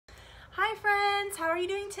friends, how are you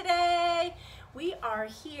doing today? We are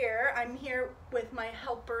here, I'm here with my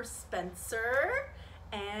helper Spencer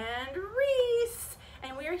and Reese,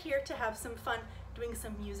 and we are here to have some fun doing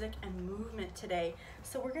some music and movement today.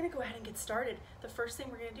 So we're gonna go ahead and get started. The first thing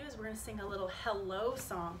we're gonna do is we're gonna sing a little hello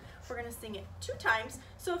song. We're gonna sing it 2 times,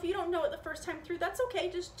 so if you don't know it the first time through, that's okay.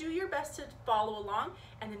 Just do your best to follow along,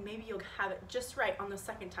 and then maybe you'll have it just right on the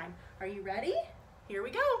second time. Are you ready? Here we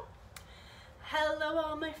go. Hello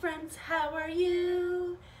all my friends, how are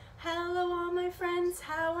you? Hello all my friends,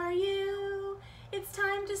 how are you? It's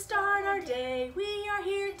time to start our day. We are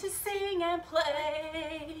here to sing and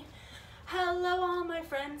play. Hello all my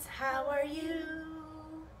friends, how are you?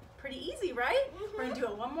 Pretty easy, right? We're gonna do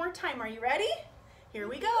it one more time. Are you ready? Here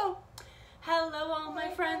we go. Hello all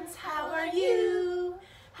my friends, how are you?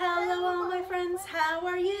 Hello all my friends, how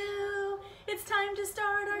are you? It's time to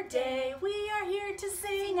start our day. We are here to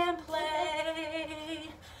sing and play.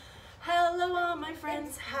 Hello all my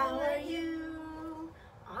friends, how are you?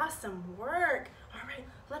 Awesome work. All right,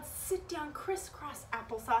 let's sit down crisscross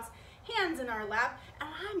applesauce, hands in our lap, and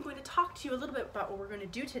I'm going to talk to you a little bit about what we're going to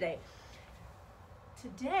do today.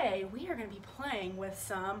 Today, we are going to be playing with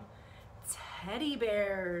some teddy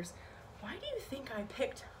bears. Why do you think I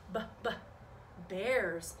picked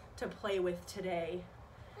bears to play with today?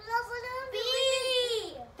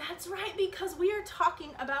 B. That's right, because we are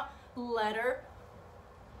talking about letter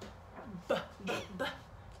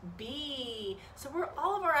B. So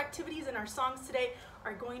all of our activities and our songs today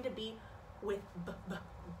are going to be with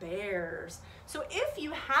bears. So if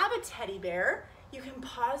you have a teddy bear, you can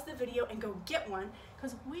pause the video and go get one,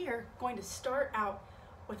 because we are going to start out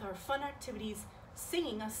with our fun activities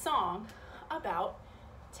singing a song about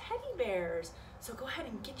teddy bears. So go ahead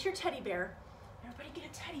and get your teddy bear. Everybody get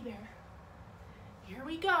a teddy bear. Here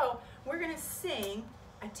we go. We're gonna sing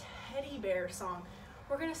a teddy bear song.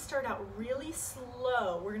 We're gonna start out really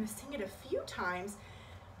slow. We're gonna sing it a few times.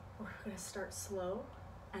 We're gonna start slow,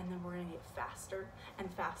 and then we're gonna get faster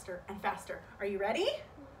and faster and faster. Are you ready?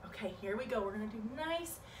 Okay, here we go. We're gonna do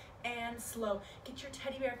nice and slow. Get your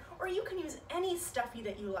teddy bear, or you can use any stuffy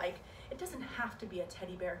that you like. It doesn't have to be a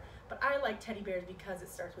teddy bear, but I like teddy bears because it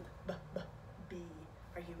starts with B.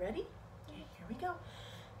 Are you ready? Okay, here we go.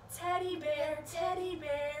 Teddy bear,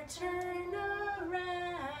 turn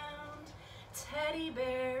around. Teddy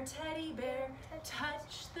bear,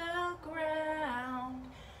 touch the ground.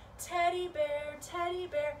 Teddy bear,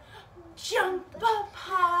 jump up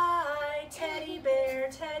high. Teddy bear,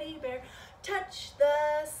 touch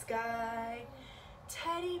the sky.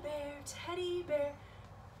 Teddy bear,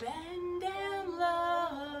 bend down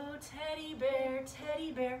low. Teddy bear,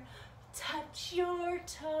 touch your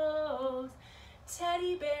toes.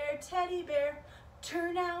 Teddy bear,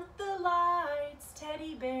 turn out the lights.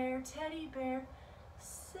 Teddy bear,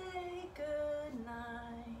 say good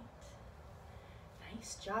night.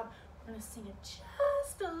 Nice job. We're gonna sing it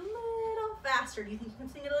just a little faster. Do you think you can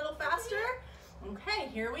sing it a little faster? Okay,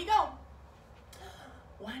 here we go.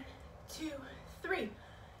 1, 2, 3.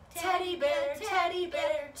 Teddy bear,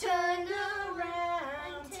 turn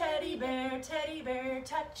around. Teddy bear,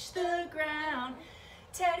 touch the ground.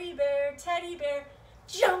 Teddy bear,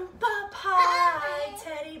 jump up high.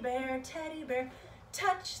 Teddy bear,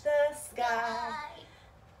 touch the sky.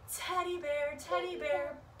 Teddy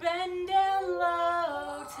bear, bend down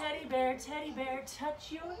low. Teddy bear,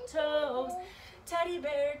 touch your toes. Teddy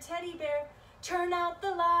bear, turn out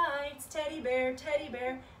the lights. Teddy bear,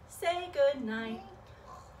 say good night.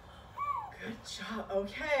 Good job.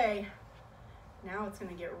 Okay. Now it's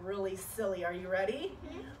gonna get really silly. Are you ready?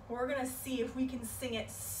 We're gonna see if we can sing it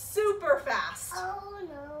super fast. Oh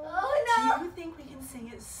no. Do you think we can sing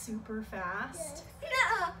it super fast?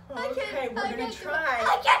 Yes. No. Okay, we're gonna try.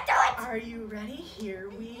 I can't do it. Are you ready? Here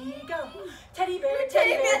we go. Teddy bear, turn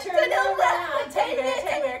around. Teddy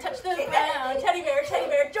bear, touch the ground. Teddy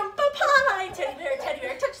bear, jump up high. Teddy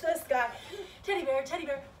bear, touch the sky. Teddy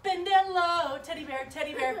bear, bend down low. Teddy bear,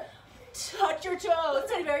 touch your toes.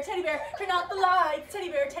 Teddy bear, turn out the lights. Teddy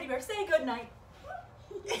bear, say good night.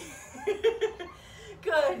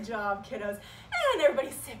 Good job, kiddos. And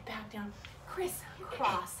everybody sit back down.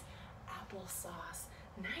 Crisscross applesauce.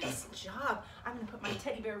 Nice job. I'm gonna put my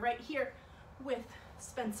teddy bear right here with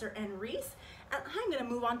Spencer and Reese, and I'm gonna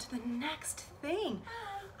move on to the next thing.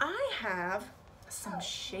 I have some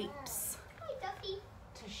shapes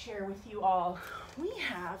to share with you all. We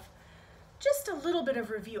have just a little bit of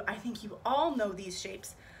review. I think you all know these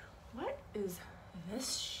shapes. What is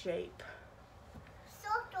this shape?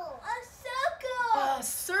 Circle. A circle. A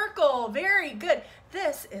circle. Very good.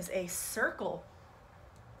 This is a circle.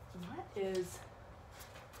 What is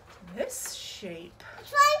this shape? A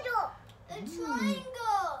triangle. A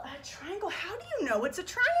triangle. A triangle. How do you know it's a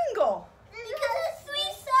triangle? Because it's 3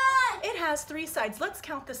 sides. It has 3 sides. Let's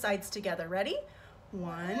count the sides together. Ready?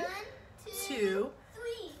 1, 2,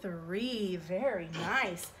 3. Very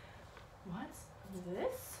nice. What's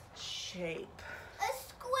this shape? A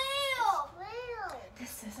square.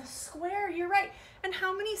 This is a square. You're right. And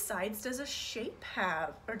how many sides does a shape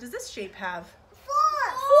have? Or does this shape have? 4.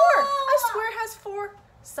 4. A square has 4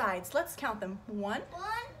 sides. Let's count them. 1,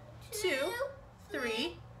 2,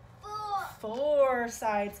 3, 4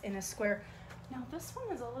 sides in a square. Now this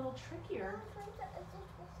one is a little trickier.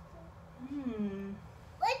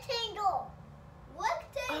 Rectangle.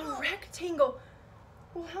 A rectangle.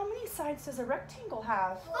 Well, how many sides does a rectangle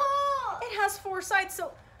have? 4. It has 4 sides,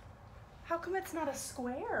 so how come it's not a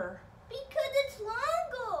square? Because it's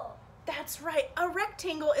longer. That's right. A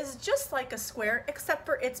rectangle is just like a square, except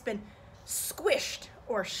for it's been squished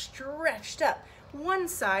or stretched up. One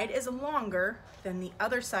side is longer than the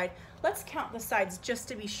other side. Let's count the sides just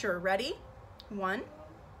to be sure. Ready? 1,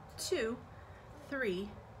 2, 3,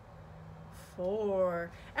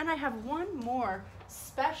 4. And I have one more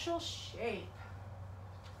special shape.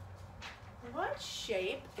 What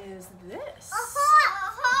shape is this? A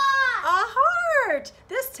heart. A heart!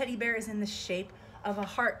 This teddy bear is in the shape of a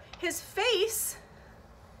heart. His face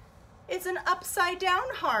is an upside down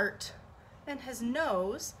heart, and his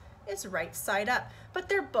nose is right side up. But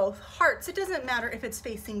they're both hearts. It doesn't matter if it's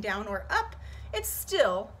facing down or up, it's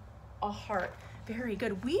still a heart. Very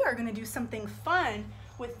good. We are going to do something fun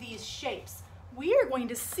with these shapes. We are going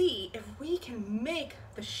to see if we can make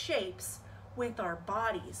the shapes with our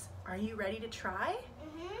bodies. Are you ready to try?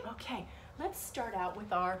 Okay, let's start out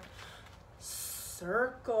with our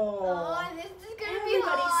circle. Oh, this is gonna be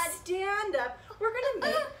Everybody hard. stand up. We're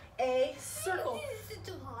gonna make a circle. This is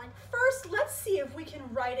too hard. First, let's see if we can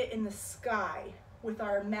write it in the sky with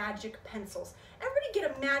our magic pencils. Everybody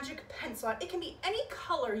get a magic pencil out. It can be any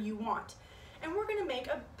color you want. And we're gonna make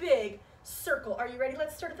a big circle. Are you ready?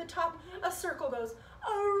 Let's start at the top. A circle goes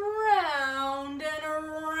around and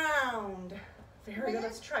around. Very good.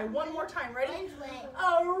 Let's try one more time. Ready?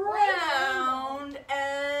 Around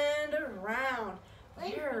and around.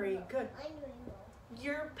 Very good.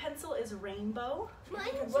 Your pencil is rainbow.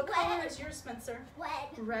 Mine is What color red. is yours, Spencer?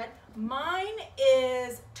 Red. Red. Mine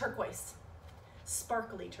is turquoise.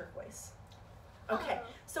 Sparkly turquoise. Okay,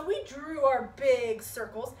 so we drew our big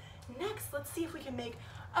circles. Next, let's see if we can make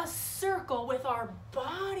a circle with our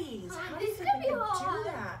bodies. How do you this think could we be can do hard.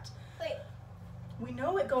 that? Wait. We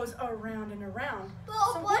know it goes around and around.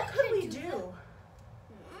 But So what what could can we do do?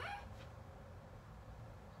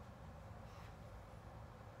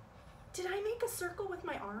 Did I make a circle with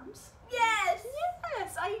my arms? Yes.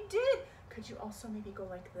 Yes, I did. Could you also maybe go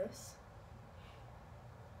like this?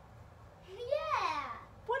 Yeah.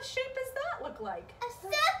 What shape does that look like? A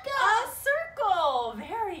circle. A circle.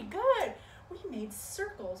 Very good. We made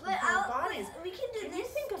circles with our bodies. We can do Can this. you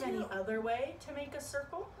think of any too. other way to make a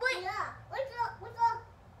circle? Wait. Yeah. What's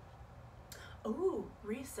Ooh,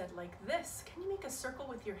 Reese said like this. Can you make a circle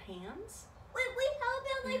with your hands? Wait. How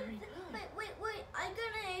about like? Very good. Wait. I'm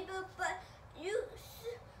gonna able, but you.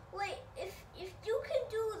 Wait. If you can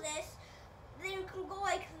do this, then you can go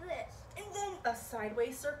like this, and then. A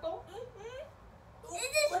sideways circle? It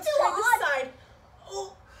is Let's too try hard. this side.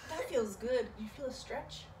 Oh, that feels good. You feel a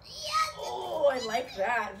stretch? Yes. Oh, I like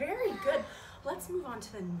that. Very good. Let's move on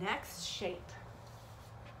to the next shape.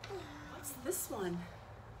 What's this one?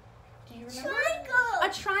 Do you remember? Triangle. A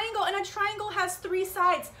triangle, and a triangle has 3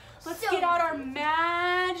 sides. Let's So get out our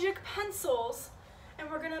magic pencils, and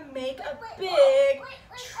we're gonna make a big wait,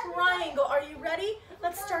 triangle. Are you ready?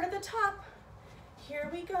 Let's start at the top. Here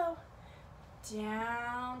we go.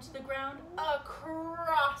 Down to the ground,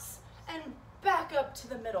 across, and back up to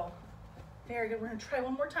the middle. Very good. We're gonna try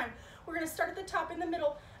one more time. We're gonna start at the top in the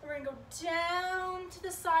middle, and we're gonna go down to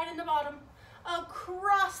the side and the bottom,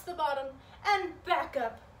 across the bottom, and back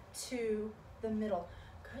up to the middle.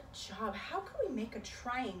 Good job. How can we make a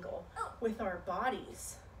triangle with our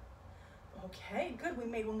bodies? Okay, good. We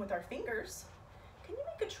made one with our fingers. Can you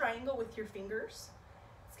make a triangle with your fingers?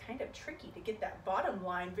 It's kind of tricky to get that bottom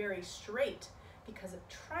line very straight because a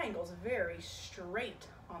triangle's very straight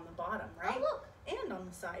on the bottom, right? Oh, look. And on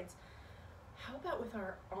the sides. How about with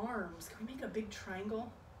our arms? Can we make a big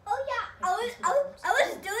triangle? Oh yeah. I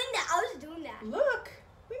was doing that. Look,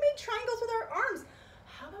 we made triangles with our arms.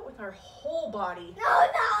 How about with our whole body? No.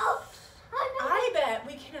 Oh, no. I bet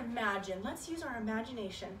we can imagine. Let's use our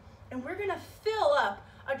imagination. And we're gonna fill up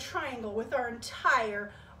a triangle with our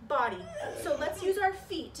entire body. So let's use our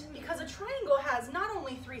feet, because a triangle has not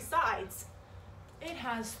only 3 sides, it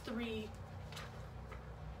has 3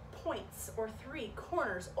 points or 3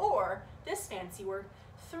 corners, or this fancy word,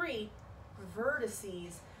 3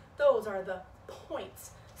 vertices. Those are the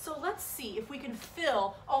points. So let's see if we can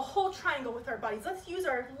fill a whole triangle with our bodies. Let's use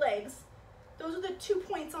our legs. Those are the 2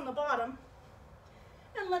 points on the bottom.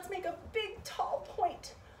 And let's make a big tall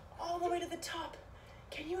point all the way to the top.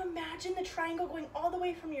 Can you imagine the triangle going all the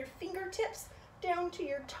way from your fingertips down to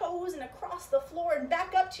your toes and across the floor and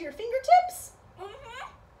back up to your fingertips?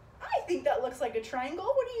 I think that looks like a triangle.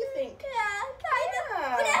 What do you think? Yeah, kind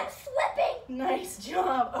of. But I'm slipping. Nice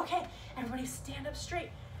job. Okay, everybody stand up straight.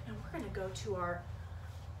 And we're going to go to our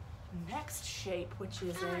next shape, which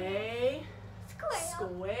is a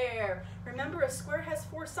square. Remember, a square has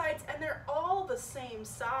 4 sides and they're all the same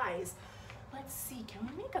size. Let's see, can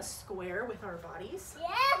we make a square with our bodies?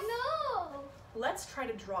 Yes. No. Let's try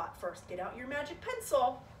to draw it first. Get out your magic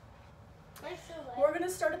pencil. What's the way? We're going to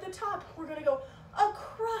start at the top. We're going to go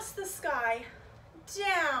across the sky,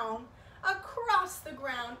 down, across the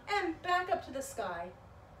ground, and back up to the sky.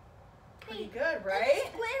 Pretty good, right?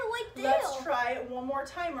 Square like this. Let's try it one more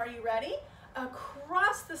time. Are you ready?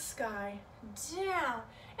 Across the sky, down,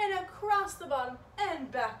 and across the bottom,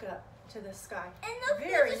 and back up to the sky. And look,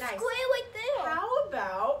 very there's a nice. square like there. How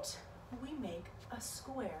about we make a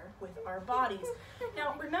square with our bodies?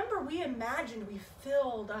 Now, remember, we imagined we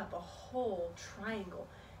filled up a whole triangle.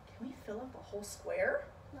 Can we fill up a whole square?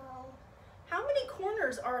 No. How many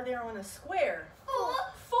corners are there on a square? 4.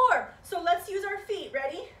 4. So let's use our feet.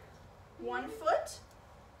 Ready? 1 foot,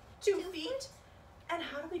 2 feet. And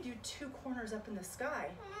how do we do 2 corners up in the sky?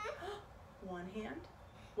 1 hand.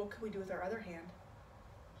 What could we do with our other hand?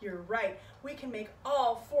 You're right. We can make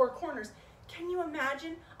all 4 corners. Can you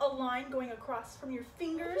imagine a line going across from your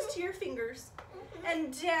fingers to your fingers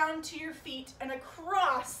and down to your feet and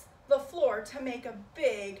across the floor to make a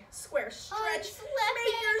big square? Stretch.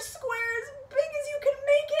 Make your square as big as you can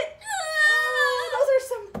make it. Oh, those are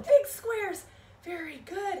some big squares. Very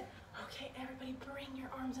good. Okay, everybody bring your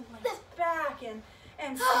arms and legs back and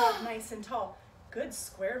stand nice and tall. Good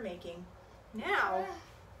square making. Now,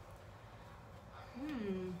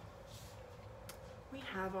 we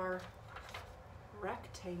have our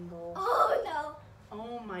rectangle. Oh no.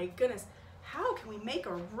 Oh my goodness. How can we make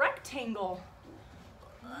a rectangle?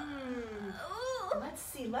 Let's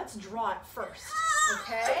see, let's draw it first,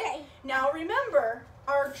 okay? Now remember,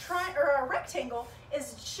 our rectangle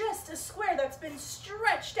is just a square that's been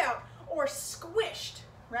stretched out or squished,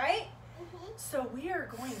 right? So we are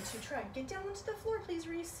going to try, get down onto the floor please,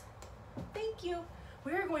 Reese. Thank you.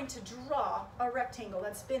 We are going to draw a rectangle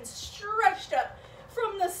that's been stretched up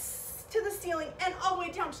from to the ceiling and all the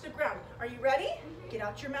way down to the ground. Are you ready? Get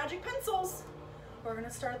out your magic pencils. We're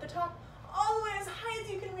gonna start at the top, all the way as high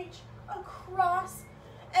as you can reach, across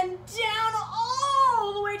and down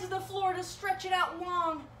all the way to the floor to stretch it out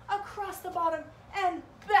long, across the bottom and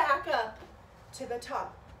back up to the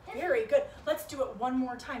top. Very good. Let's do it one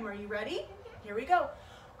more time. Are you ready? Here we go.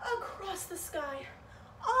 Across the sky,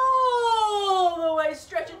 all the way,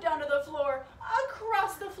 stretch it down to the floor,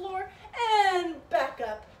 across the floor and back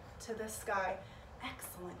up to the sky.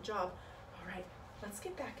 Excellent job. All right, let's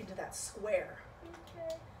get back into that square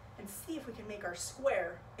and see if we can make our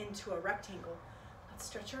square into a rectangle. Let's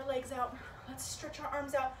stretch our legs out. Let's stretch our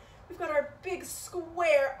arms out. We've got our big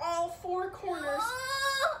square, all 4 corners.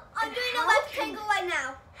 I'm doing a rectangle right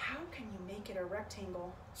now. How can you make it a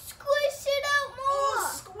rectangle? Squish it out more.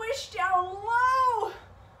 Oh, squish down low.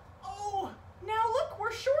 Oh, now look,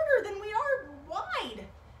 we're shorter than we are wide.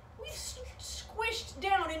 We squished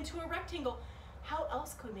down into a rectangle. How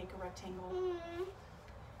else could we make a rectangle?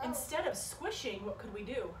 Instead of squishing, what could we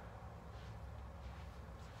do?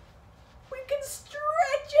 We can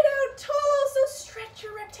stretch it out tall, so stretch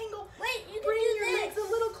your rectangle. Wait, you can Bring do your this. legs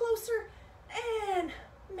a little closer and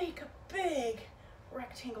make a big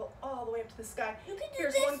rectangle all the way up to the sky. You can do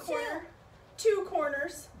Here's this 1 corner, 2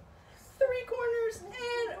 corners, 3 corners,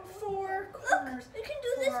 and 4 corners. You can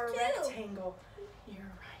do this for a too. rectangle.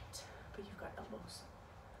 You're right, but you've got elbows.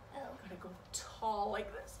 Oh. Gotta go tall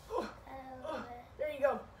like this. Oh, there you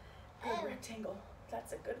go. Good rectangle.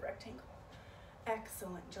 That's a good rectangle.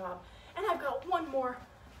 Excellent job. And I've got one more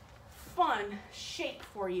fun shape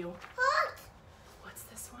for you. Heart. What's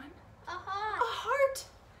this one? A heart. A heart.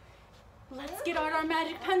 Let's get out our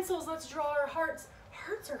magic pencils. Let's draw our hearts.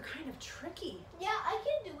 Hearts are kind of tricky. Yeah, I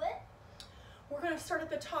can do it. We're going to start at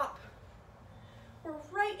the top. We're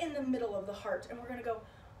right in the middle of the heart, and we're going to go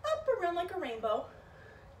up around like a rainbow,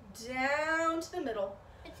 down to the middle,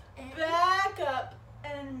 back up,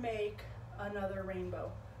 and make another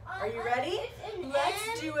rainbow. Are you ready?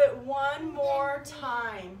 Let's do it one more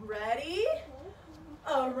time. Ready?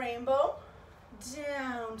 A rainbow,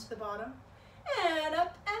 down to the bottom, and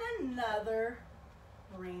up, and another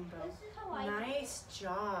rainbow. This is how I Nice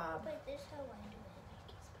job. But this is how I do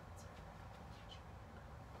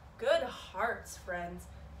it. Good hearts, friends.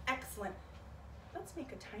 Excellent. Let's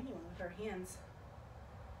make a tiny one with our hands.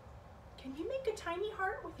 Can you make a tiny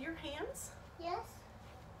heart with your hands? Yes.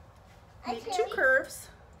 Make two curves,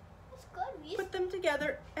 That's good. put them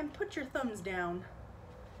together, and put your thumbs down.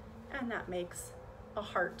 And that makes a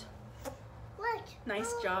heart. Look.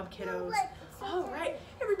 Nice job, kiddos. Look, it's so All good. right,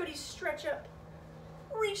 everybody stretch up.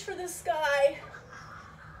 Reach for the sky.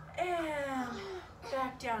 And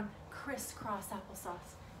back down. Crisscross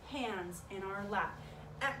applesauce. Hands in our lap.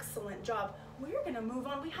 Excellent job. We're gonna move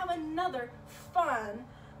on. We have another fun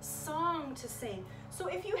song to sing. So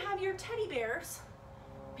if you have your teddy bears,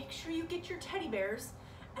 make sure you get your teddy bears,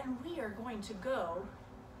 and we are going to go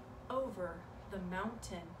over the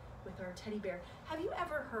mountain with our teddy bear. Have you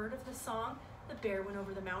ever heard of the song, The Bear Went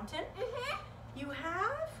Over the Mountain? You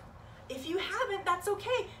have? If you haven't, that's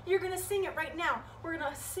okay. You're gonna sing it right now. We're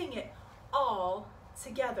gonna sing it all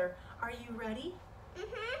together. Are you ready?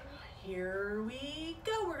 Here we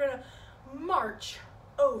go. We're gonna march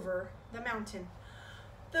over the mountain.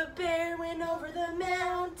 The bear went over the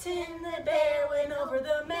mountain. The bear went over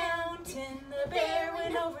the mountain. The bear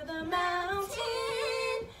went over the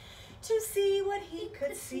mountain to see what he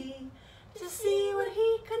could see. To see what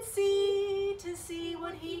he could see. To see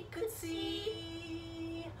what he could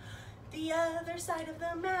see. The other side of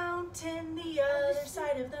the mountain. The other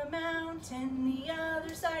side of the mountain. The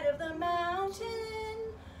other side of the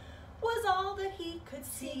mountain was all that he could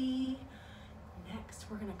see. Next,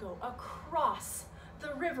 we're gonna go across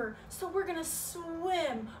the river. So we're gonna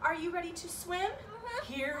swim. Are you ready to swim?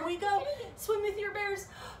 Here we go. Swim with your bears.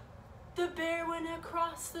 The bear went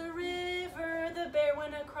across the river. The bear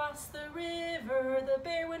went across the river. The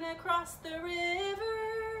bear went across the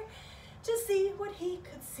river to see what he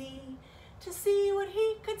could see. To see what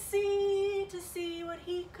he could see. To see what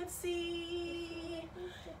he could see.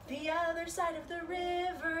 The other side of the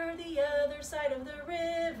river. The other side of the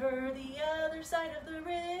river. The other side of the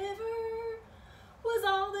river was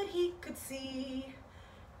all that he could see.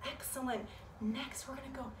 Excellent. Next, we're gonna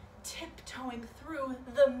go tiptoeing through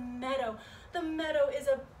the meadow. The meadow is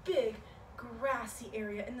a big grassy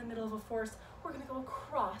area in the middle of a forest. We're gonna go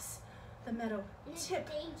across the meadow,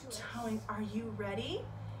 tiptoeing. Are you ready?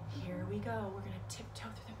 Here we go. We're gonna tiptoe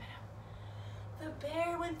through the meadow. The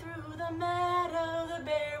bear went through the meadow. The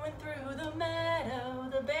bear went through the meadow.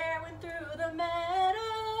 The bear went through the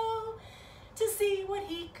meadow to see what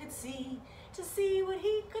he could see. To see what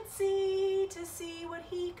he could see. To see what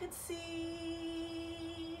he could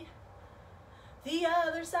see. The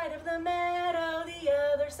other side of the meadow. The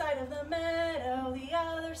other side of the meadow. The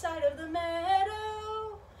other side of the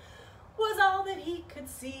meadow was all that he could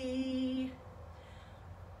see.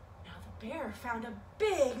 Now the bear found a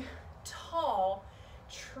big, tall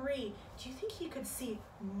tree. Do you think he could see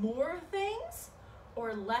more things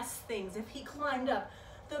or less things if he climbed up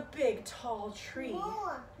the big, tall tree?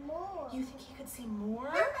 More. You think he could see more?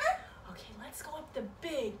 Okay, let's go up the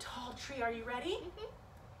big, tall tree. Are you ready?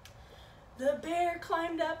 The bear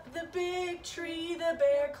climbed up the big tree. The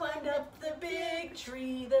bear climbed up the big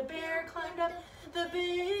tree. The bear climbed up the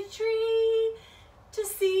big tree to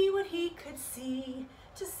see what he could see.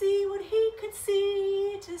 To see what he could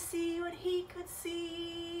see. To see what he could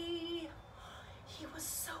see. He was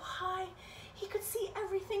so high. He could see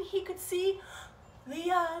everything he could see.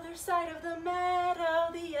 The other side of the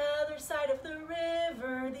meadow, the other side of the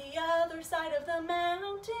river, the other side of the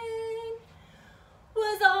mountain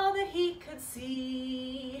was all that he could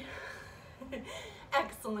see.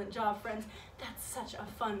 Excellent job, friends. That's such a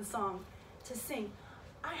fun song to sing.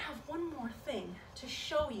 I have one more thing to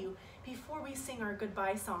show you before we sing our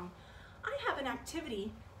goodbye song. I have an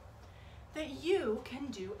activity that you can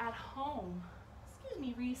do at home. Excuse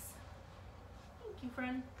me, Reese. Thank you,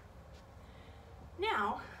 friend.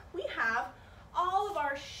 Now, we have all of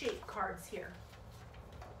our shape cards here.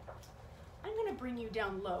 I'm gonna bring you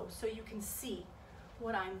down low so you can see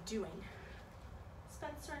what I'm doing.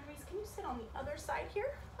 Spencer and Reese, can you sit on the other side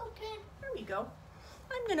here? Okay, there we go.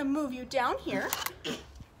 I'm gonna move you down here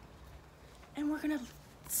and we're gonna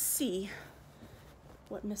see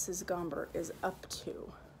what Mrs. Gomber is up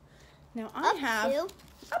to. Now I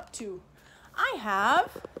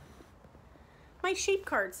have my shape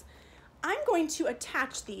cards. I'm going to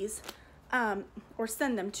attach these or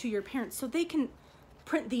send them to your parents so they can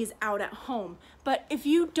print these out at home. But if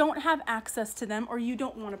you don't have access to them or you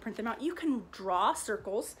don't want to print them out, you can draw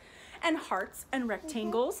circles and hearts and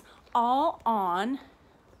rectangles all on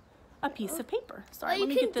a piece of paper. Or Sorry, you let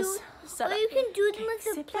me can get this set Or up. you can do them Okay, with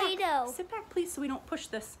the sit back. Play-Doh. Sit back, please, so we don't push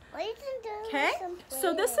this. Or you can do them Okay, with some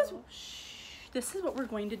so Play-Doh. this is what we're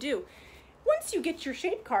going to do. Once you get your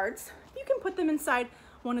shape cards, you can put them inside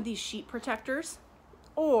one of these sheet protectors,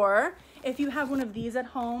 or if you have one of these at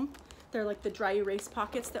home, they're like the dry erase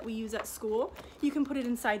pockets that we use at school, you can put it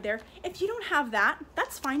inside there. If you don't have that,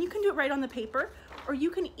 that's fine. You can do it right on the paper, or you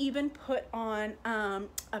can even put on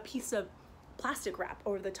a piece of plastic wrap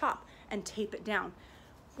over the top and tape it down.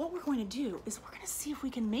 What we're going to do is we're going to see if we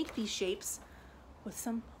can make these shapes with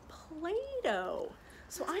some Play-Doh.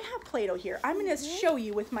 So I have Play-Doh here. I'm going to show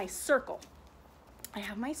you with my circle. I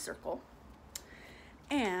have my circle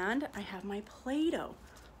and I have my Play-Doh.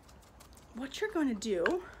 What you're going to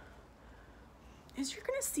do is you're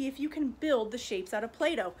going to see if you can build the shapes out of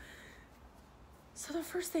Play-Doh. So the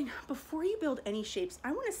first thing, before you build any shapes,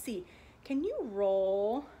 I want to see, can you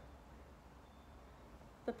roll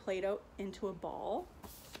the Play-Doh into a ball?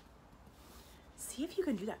 See if you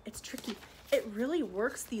can do that. It's tricky. It really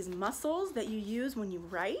works these muscles that you use when you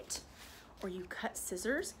write or you cut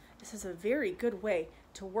scissors. This is a very good way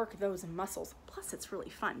to work those muscles. Plus it's really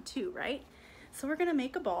fun too, right? So we're gonna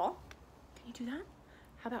make a ball. Can you do that?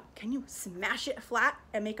 How about, can you smash it flat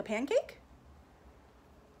and make a pancake?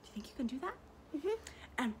 Do you think you can do that? Mm-hmm.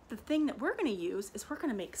 And the thing that we're gonna use is we're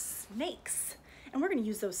gonna make snakes. And we're gonna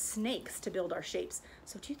use those snakes to build our shapes.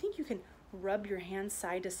 So do you think you can rub your hands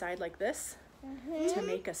side to side like this to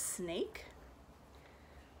make a snake?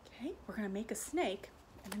 Okay, we're gonna make a snake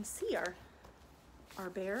and then see our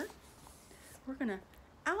bear. We're gonna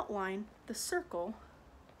outline the circle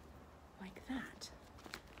like that.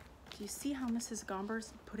 Do you see how Mrs.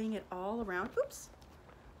 Gomber's putting it all around, oops,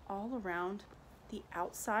 all around the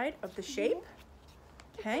outside of the shape?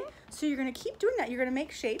 Okay, so you're gonna keep doing that. You're gonna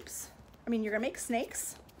make shapes. You're gonna make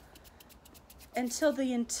snakes until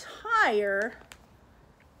the entire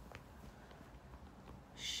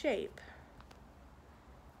shape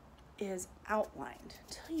is outlined,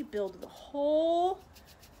 until you build the whole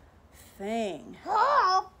thing,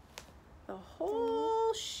 the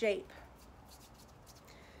whole shape.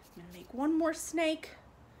 I'm gonna make one more snake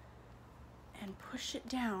and push it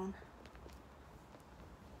down.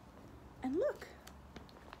 And look,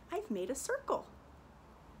 I've made a circle.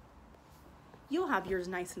 You'll have yours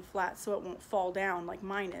nice and flat so it won't fall down like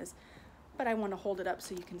mine is, but I want to hold it up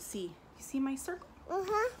so you can see. You see my circle? I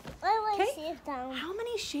want to see it down. How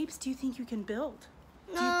many shapes do you think you can build?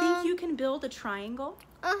 Do you think you can build a triangle?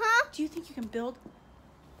 Do you think you can build,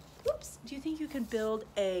 do you think you can build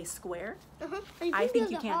a square? I think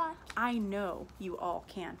you can. I know you all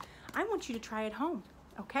can. I want you to try at home,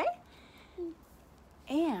 okay?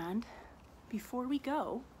 And before we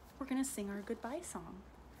go, we're gonna sing our goodbye song.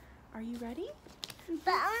 Are you ready?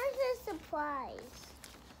 But I want a surprise.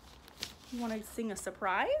 You want to sing a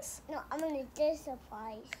surprise? No, I'm going to get a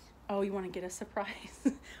surprise. Oh, you want to get a surprise?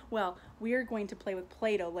 Well, we're going to play with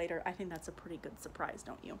Play-Doh later. I think that's a pretty good surprise,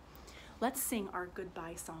 don't you? Let's sing our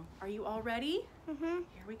goodbye song. Are you all ready?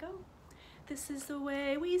 Here we go. This is the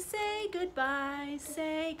way we say goodbye,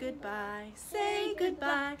 say goodbye, say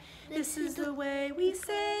goodbye. This is the way we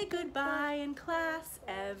say goodbye in class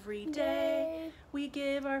every day. We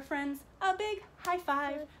give our friends a big high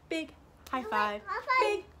five, big high five,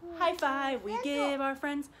 big high five. We give our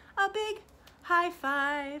friends a big high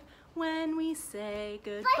five when we say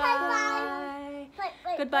goodbye.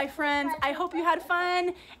 Goodbye, friends. I hope you had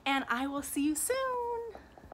fun, and I will see you soon.